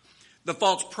 The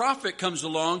false prophet comes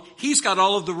along. He's got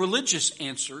all of the religious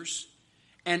answers.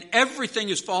 And everything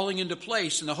is falling into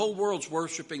place, and the whole world's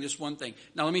worshiping this one thing.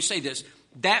 Now, let me say this.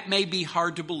 That may be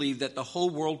hard to believe, that the whole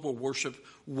world will worship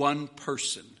one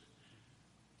person.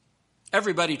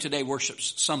 Everybody today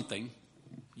worships something.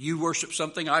 You worship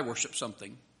something, I worship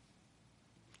something.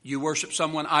 You worship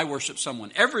someone, I worship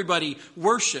someone. Everybody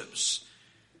worships.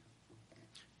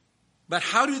 But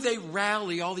how do they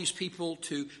rally all of these people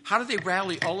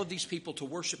to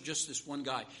worship just this one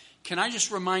guy? Can I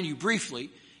just remind you briefly,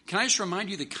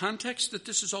 the context that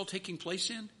this is all taking place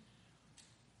in?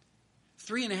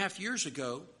 3.5 years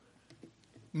ago,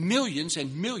 millions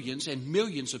and millions and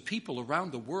millions of people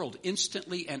around the world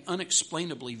instantly and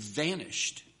unexplainably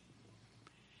vanished.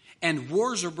 And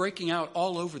wars are breaking out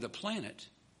all over the planet.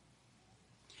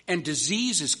 And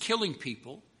disease is killing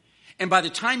people. And by the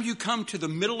time you come to the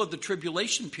middle of the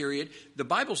tribulation period,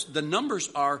 the numbers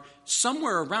are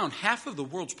somewhere around half of the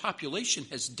world's population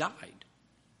has died.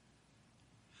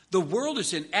 The world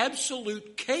is in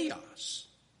absolute chaos.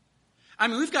 I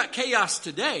mean, we've got chaos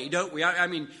today, don't we? I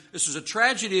mean, this is a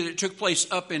tragedy that took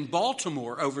place up in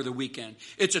Baltimore over the weekend.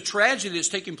 It's a tragedy that's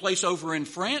taking place over in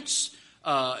France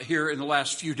here in the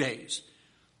last few days.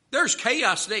 There's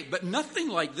chaos today, but nothing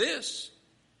like this.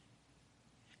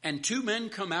 And two men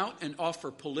come out and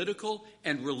offer political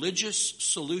and religious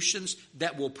solutions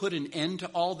that will put an end to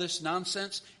all this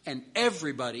nonsense. And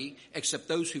everybody, except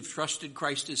those who've trusted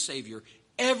Christ as Savior,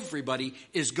 everybody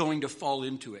is going to fall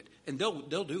into it. And they'll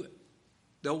do it.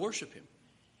 They'll worship him.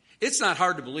 It's not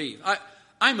hard to believe.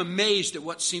 I'm amazed at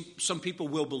what some people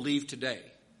will believe today.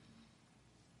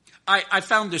 I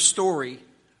found this story,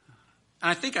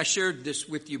 and I think I shared this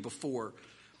with you before.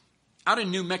 Out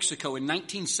in New Mexico in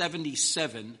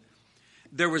 1977,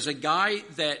 there was a guy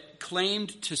that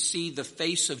claimed to see the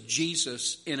face of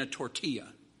Jesus in a tortilla.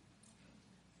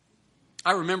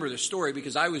 I remember this story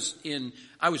because I was in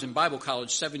Bible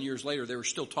college 7 years later. They were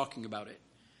still talking about it.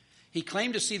 He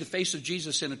claimed to see the face of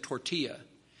Jesus in a tortilla.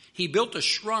 He built a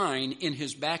shrine in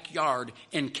his backyard,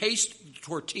 encased the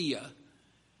tortilla,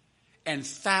 and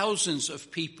thousands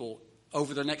of people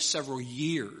over the next several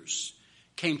years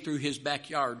came through his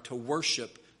backyard to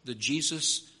worship the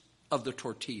Jesus of the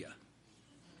tortilla.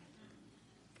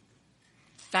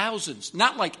 Thousands,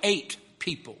 not like 8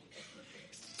 people.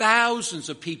 Thousands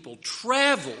of people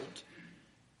traveled.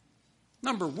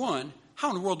 Number one, how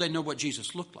in the world did they know what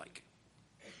Jesus looked like?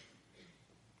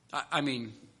 I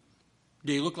mean,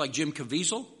 did he look like Jim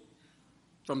Caviezel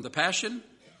from The Passion?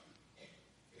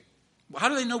 How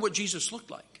do they know what Jesus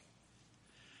looked like?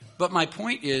 But my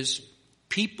point is,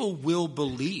 people will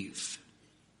believe.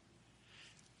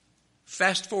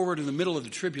 Fast forward in the middle of the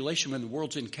tribulation when the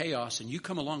world's in chaos and you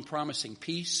come along promising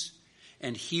peace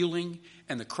and healing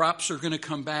and the crops are going to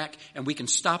come back and we can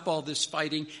stop all this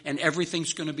fighting and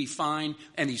everything's going to be fine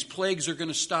and these plagues are going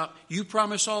to stop. You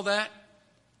promise all that?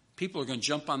 People are going to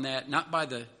jump on that, not by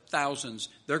the thousands.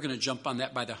 They're going to jump on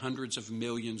that by the hundreds of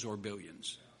millions or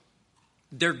billions.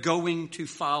 They're going to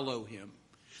follow him.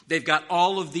 They've got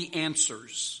all of the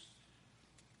answers.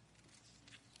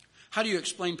 How do you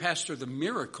explain, Pastor, the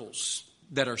miracles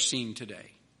that are seen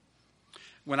today?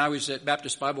 When I was at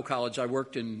Baptist Bible College, I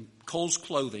worked in Kohl's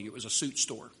Clothing. It was a suit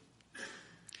store.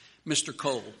 Mr.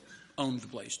 Cole owned the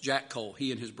place, Jack Cole,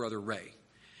 he and his brother Ray.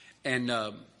 And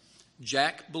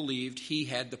Jack believed he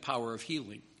had the power of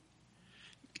healing.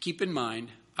 Keep in mind,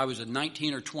 I was a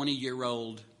 19 or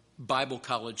 20-year-old Bible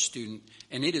college student,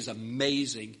 and it is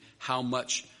amazing how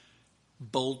much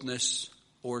boldness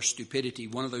or stupidity,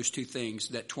 one of those two things,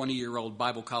 that 20-year-old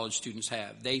Bible college students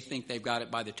have. They think they've got it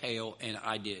by the tail, and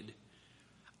I did.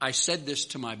 I said this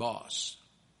to my boss.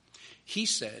 He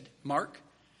said, Mark,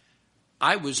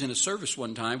 I was in a service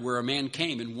one time where a man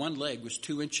came and one leg was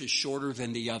 2 inches shorter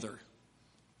than the other.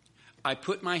 I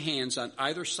put my hands on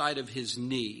either side of his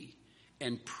knee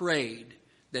and prayed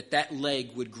that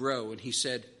leg would grow. And he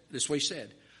said, this is what he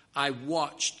said, I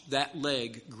watched that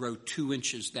leg grow 2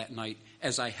 inches that night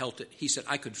as I held it. He said,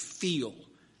 I could feel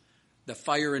the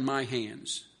fire in my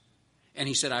hands. And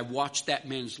he said, I watched that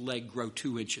man's leg grow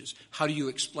 2 inches. How do you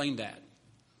explain that?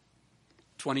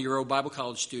 20-year-old Bible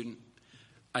college student.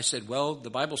 I said, well, the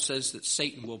Bible says that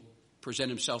Satan will present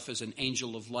himself as an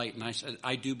angel of light. And I said,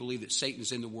 I do believe that Satan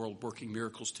is in the world working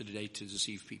miracles today to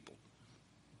deceive people.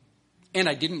 And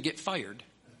I didn't get fired.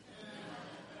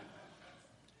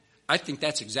 I think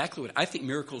that's exactly what, I think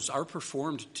miracles are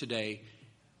performed today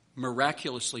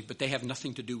miraculously, but they have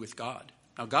nothing to do with God.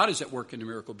 Now, God is at work in the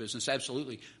miracle business,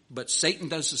 absolutely, but Satan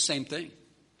does the same thing.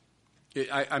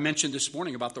 I mentioned this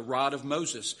morning about the rod of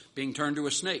Moses being turned to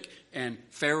a snake and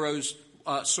Pharaoh's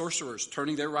sorcerers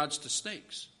turning their rods to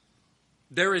snakes.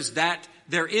 There is that.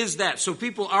 So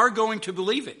people are going to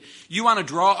believe it. You want to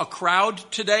draw a crowd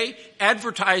today?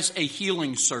 Advertise a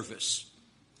healing service.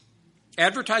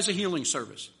 Advertise a healing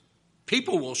service.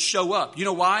 People will show up. You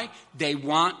know why? They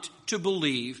want to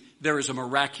believe there is a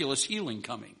miraculous healing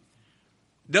coming.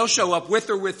 They'll show up with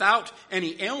or without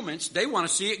any ailments. They want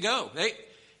to see it go.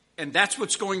 And that's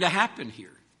what's going to happen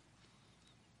here.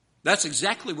 That's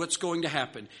exactly what's going to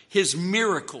happen. His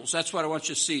miracles, that's what I want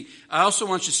you to see. I also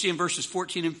want you to see in verses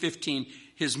 14 and 15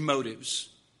 his motives.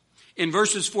 In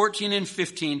verses 14 and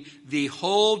 15, the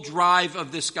whole drive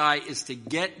of this guy is to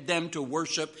get them to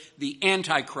worship the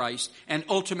Antichrist and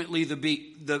ultimately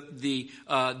the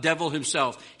devil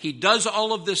himself. He does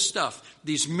all of this stuff,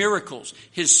 these miracles,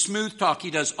 his smooth talk.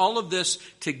 He does all of this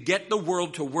to get the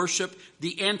world to worship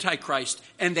the Antichrist,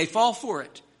 and they fall for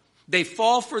it. They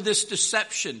fall for this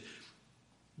deception.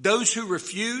 Those who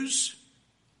refuse,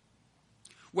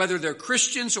 whether they're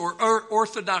Christians or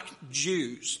Orthodox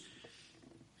Jews,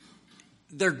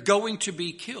 they're going to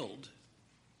be killed.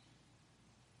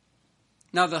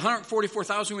 Now, the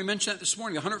 144,000, we mentioned that this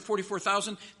morning,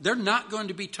 144,000, they're not going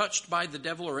to be touched by the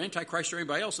devil or Antichrist or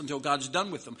anybody else until God's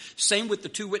done with them. Same with the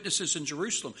 2 witnesses in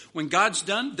Jerusalem. When God's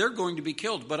done, they're going to be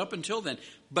killed. But up until then,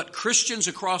 but Christians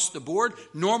across the board,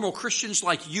 normal Christians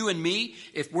like you and me,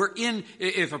 if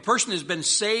a person has been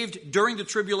saved during the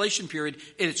tribulation period,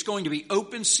 and it's going to be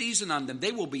open season on them,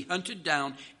 they will be hunted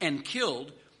down and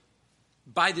killed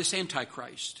by this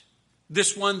Antichrist.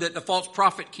 This one that the false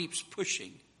prophet keeps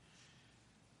pushing.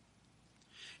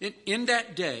 In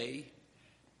that day,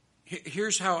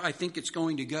 here's how I think it's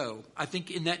going to go. I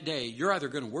think in that day, you're either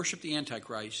going to worship the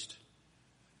Antichrist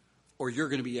or you're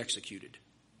going to be executed.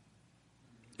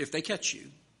 If they catch you,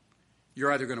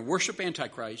 you're either going to worship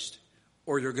Antichrist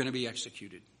or you're going to be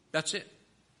executed. That's it.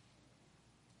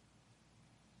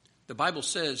 The Bible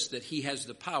says that he has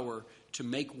the power to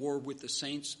make war with the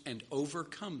saints and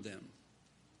overcome them.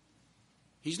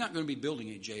 He's not going to be building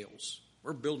any jails.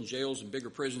 We're building jails and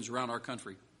bigger prisons around our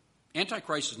country.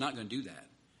 Antichrist is not going to do that.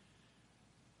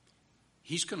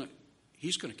 He's going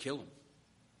to kill them.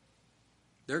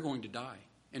 They're going to die.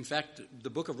 In fact, the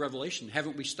book of Revelation,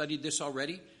 haven't we studied this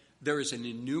already? There is an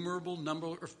innumerable number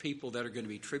of people that are going to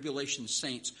be tribulation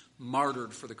saints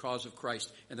martyred for the cause of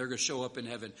Christ, and they're going to show up in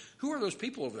heaven. Who are those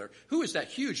people over there? Who is that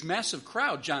huge, massive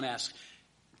crowd? John asks.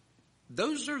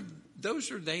 Those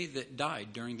are they that died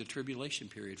during the tribulation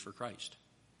period for Christ.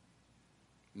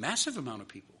 Massive amount of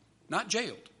people, not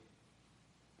jailed.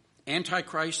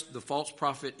 Antichrist, the false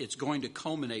prophet, it's going to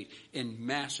culminate in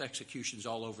mass executions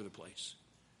all over the place.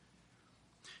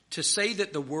 To say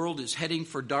that the world is heading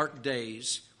for dark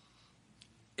days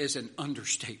is an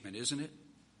understatement, isn't it?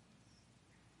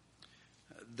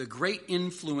 The great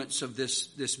influence of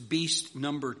this beast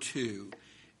number 2,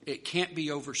 it can't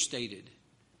be overstated.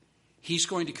 He's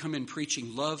going to come in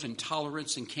preaching love and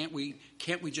tolerance, and can't we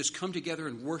just come together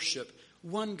and worship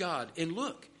one God? And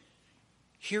look,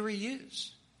 here he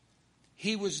is.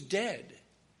 He was dead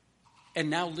and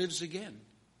now lives again.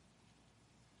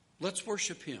 Let's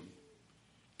worship him.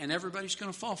 And everybody's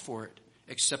going to fall for it,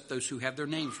 except those who have their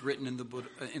names written in the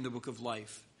book of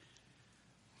life.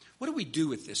 What do we do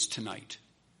with this tonight?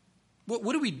 What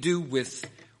do we do with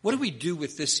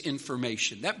this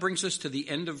information? That brings us to the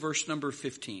end of verse number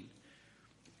 15.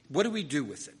 What do we do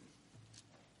with it?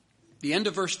 The end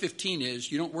of verse 15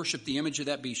 is, you don't worship the image of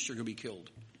that beast, you're going to be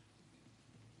killed.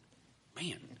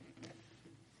 Man.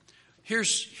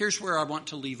 Here's where I want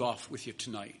to leave off with you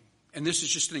tonight. And this is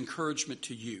just an encouragement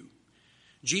to you.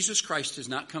 Jesus Christ has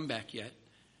not come back yet.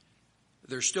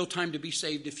 There's still time to be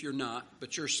saved if you're not,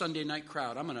 but you're a Sunday night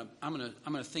crowd. I'm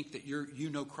gonna think that you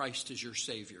know Christ as your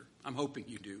Savior. I'm hoping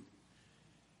you do.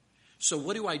 So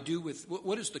what do I do with,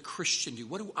 what does the Christian do?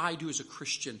 What do I do as a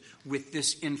Christian with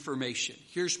this information?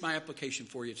 Here's my application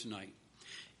for you tonight.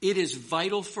 It is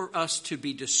vital for us to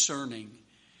be discerning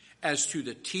as to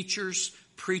the teachers,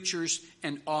 preachers,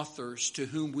 and authors to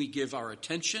whom we give our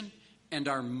attention and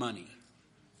our money.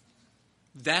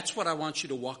 That's what I want you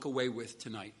to walk away with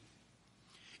tonight.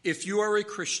 If you are a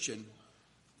Christian,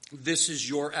 this is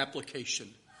your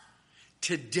application.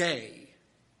 Today,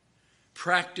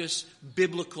 practice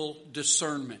biblical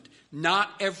discernment. Not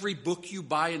every book you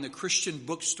buy in the Christian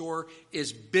bookstore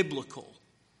is biblical.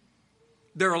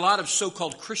 There are a lot of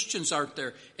so-called Christians out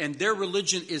there, and their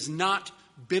religion is not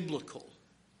biblical.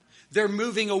 They're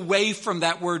moving away from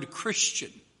that word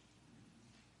Christian.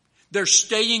 They're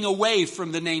staying away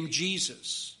from the name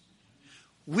Jesus.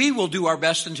 We will do our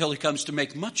best until he comes to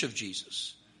make much of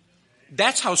Jesus.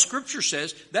 That's how Scripture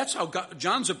says. That's how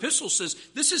John's epistle says.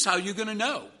 This is how you're going to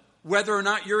know whether or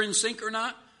not you're in sync or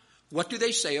not. What do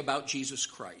they say about Jesus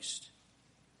Christ?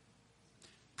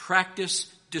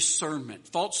 Practice discernment.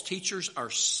 False teachers are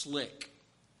slick.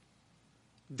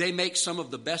 They make some of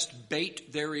the best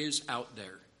bait there is out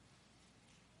there.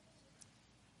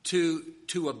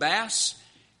 To a bass,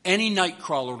 any night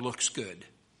crawler looks good.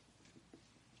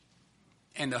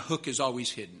 And the hook is always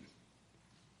hidden.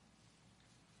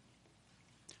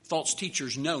 False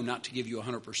teachers know not to give you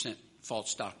 100%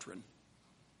 false doctrine.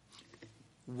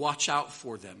 Watch out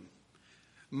for them.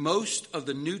 Most of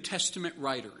the New Testament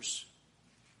writers,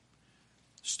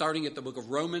 starting at the book of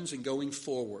Romans and going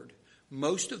forward,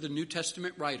 most of the New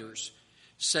Testament writers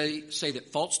say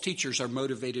that false teachers are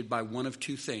motivated by one of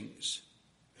two things: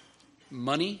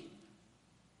 money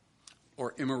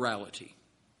or immorality.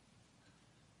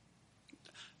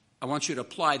 I want you to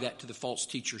apply that to the false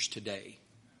teachers today.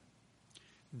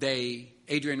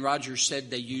 Adrian Rogers said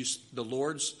they use the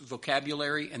Lord's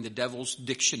vocabulary and the devil's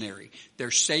dictionary.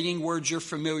 They're saying words you're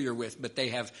familiar with, but they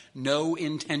have no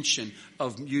intention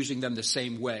of using them the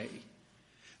same way.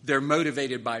 They're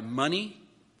motivated by money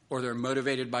or they're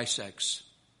motivated by sex.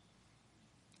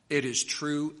 It is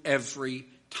true every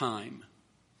time.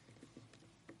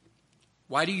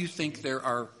 Why do you think there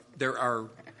are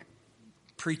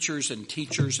preachers and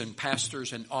teachers and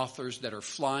pastors and authors that are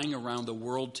flying around the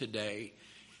world today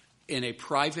in a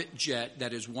private jet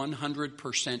that is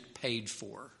 100% paid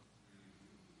for?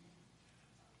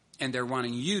 And they're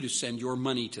wanting you to send your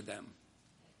money to them.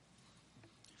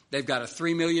 They've got a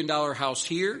 $3 million house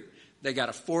here, they got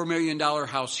a $4 million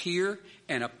house here,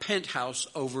 and a penthouse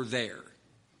over there.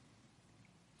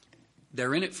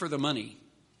 They're in it for the money.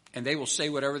 And they will say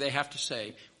whatever they have to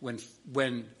say.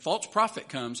 When false prophet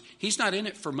comes, he's not in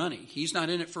it for money. He's not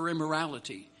in it for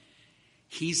immorality.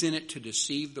 He's in it to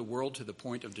deceive the world to the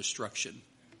point of destruction.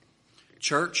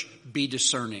 Church, be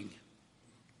discerning.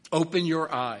 Open your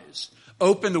eyes.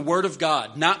 Open the Word of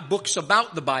God, not books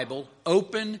about the Bible.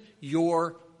 Open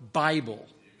your Bible.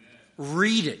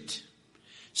 Read it.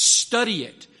 Study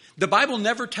it. The Bible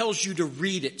never tells you to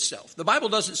read itself. The Bible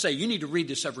doesn't say you need to read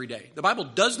this every day. The Bible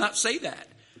does not say that.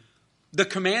 The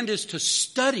command is to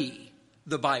study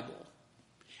the Bible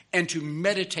and to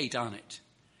meditate on it.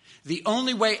 The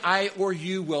only way I or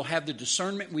you will have the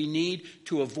discernment we need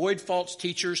to avoid false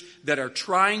teachers that are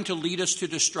trying to lead us to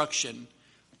destruction,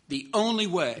 the only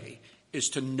way is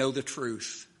to know the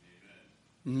truth.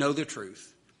 Amen. Know the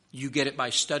truth. You get it by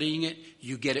studying it.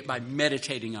 You get it by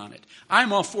meditating on it.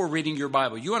 I'm all for reading your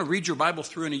Bible. You want to read your Bible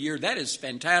through in a year? That is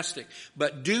fantastic.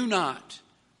 But do not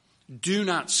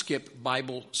skip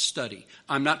Bible study.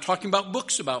 I'm not talking about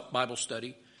books about Bible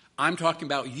study. I'm talking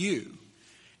about you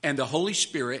and the Holy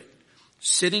Spirit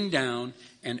sitting down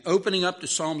and opening up to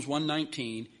Psalms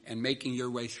 119 and making your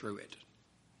way through it.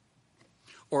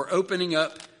 Or opening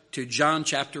up to John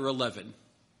chapter 11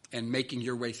 and making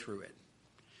your way through it.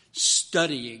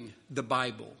 Studying the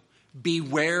Bible.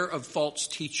 Beware of false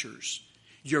teachers.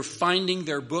 You're finding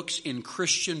their books in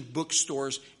Christian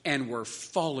bookstores and we're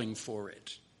falling for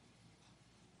it.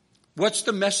 What's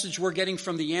the message we're getting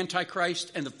from the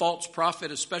Antichrist and the false prophet,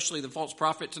 especially the false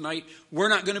prophet tonight? We're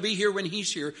not going to be here when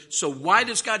he's here. So why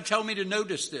does God tell me to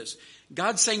notice this?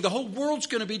 God's saying the whole world's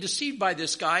going to be deceived by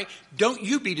this guy. Don't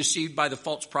you be deceived by the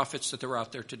false prophets that are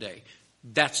out there today.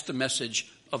 That's the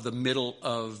message of the middle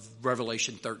of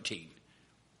Revelation 13.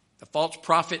 The false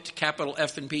prophet, capital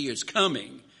F&P, is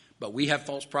coming, but we have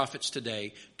false prophets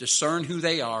today. Discern who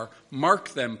they are, mark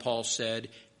them, Paul said,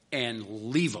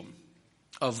 and leave them.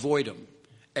 Avoid them.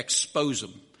 Expose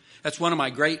them. That's one of my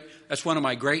great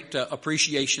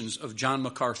appreciations of John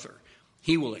MacArthur.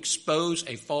 He will expose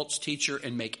a false teacher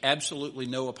and make absolutely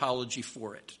no apology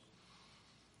for it.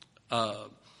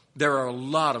 There are a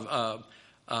lot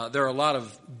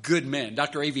of good men.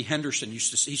 Dr. A.V. Henderson he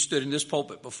stood in this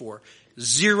pulpit before.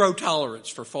 Zero tolerance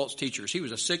for false teachers. He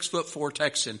was a 6'4"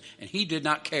 Texan, and he did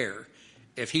not care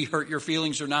if he hurt your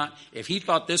feelings or not. If he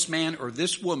thought this man or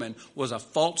this woman was a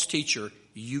false teacher,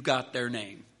 you got their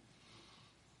name.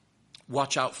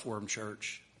 Watch out for them,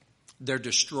 church. They're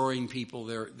destroying people.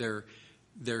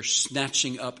 They're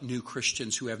snatching up new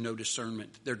Christians who have no discernment.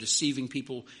 They're deceiving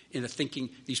people into thinking,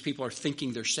 these people are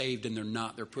thinking they're saved and they're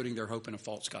not. They're putting their hope in a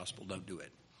false gospel. Don't do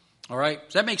it. All right?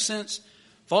 Does that make sense?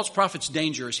 False prophet's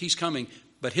dangerous. He's coming,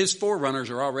 but his forerunners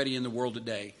are already in the world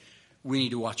today. We need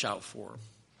to watch out for them.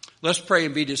 Let's pray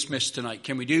and be dismissed tonight.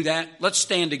 Can we do that? Let's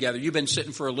stand together. You've been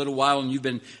sitting for a little while and you've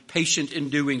been patient in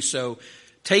doing so.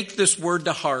 Take this word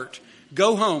to heart.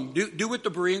 Go home. Do what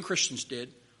the Berean Christians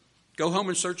did. Go home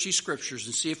and search these scriptures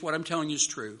and see if what I'm telling you is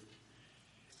true.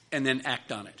 And then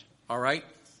act on it. All right?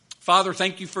 Father,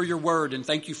 thank you for your word and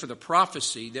thank you for the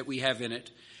prophecy that we have in it.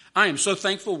 I am so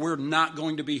thankful we're not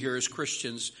going to be here as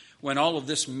Christians when all of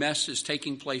this mess is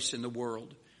taking place in the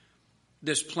world.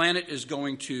 This planet is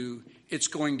going to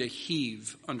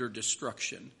heave under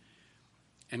destruction.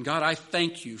 And God, I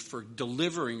thank you for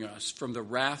delivering us from the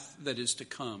wrath that is to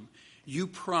come. You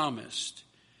promised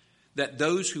that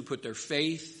those who put their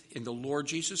faith in the Lord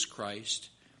Jesus Christ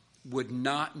would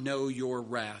not know your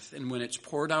wrath. And when it's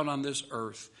poured out on this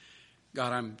earth,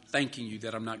 God, I'm thanking you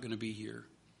that I'm not going to be here.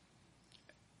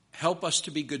 Help us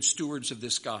to be good stewards of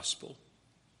this gospel.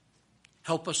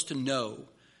 Help us to know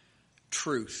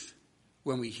truth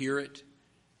when we hear it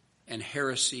and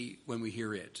heresy when we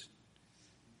hear it.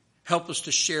 Help us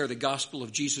to share the gospel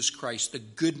of Jesus Christ, the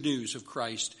good news of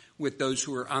Christ, with those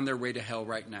who are on their way to hell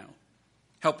right now.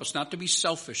 Help us not to be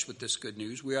selfish with this good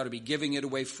news. We ought to be giving it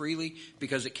away freely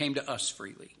because it came to us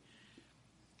freely.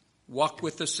 Walk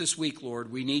with us this week,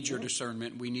 Lord. We need your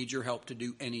discernment. We need your help to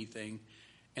do anything.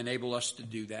 Enable us to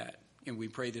do that. And we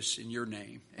pray this in your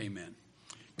name. Amen.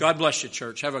 God bless you,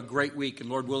 church. Have a great week. And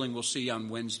Lord willing, we'll see you on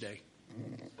Wednesday.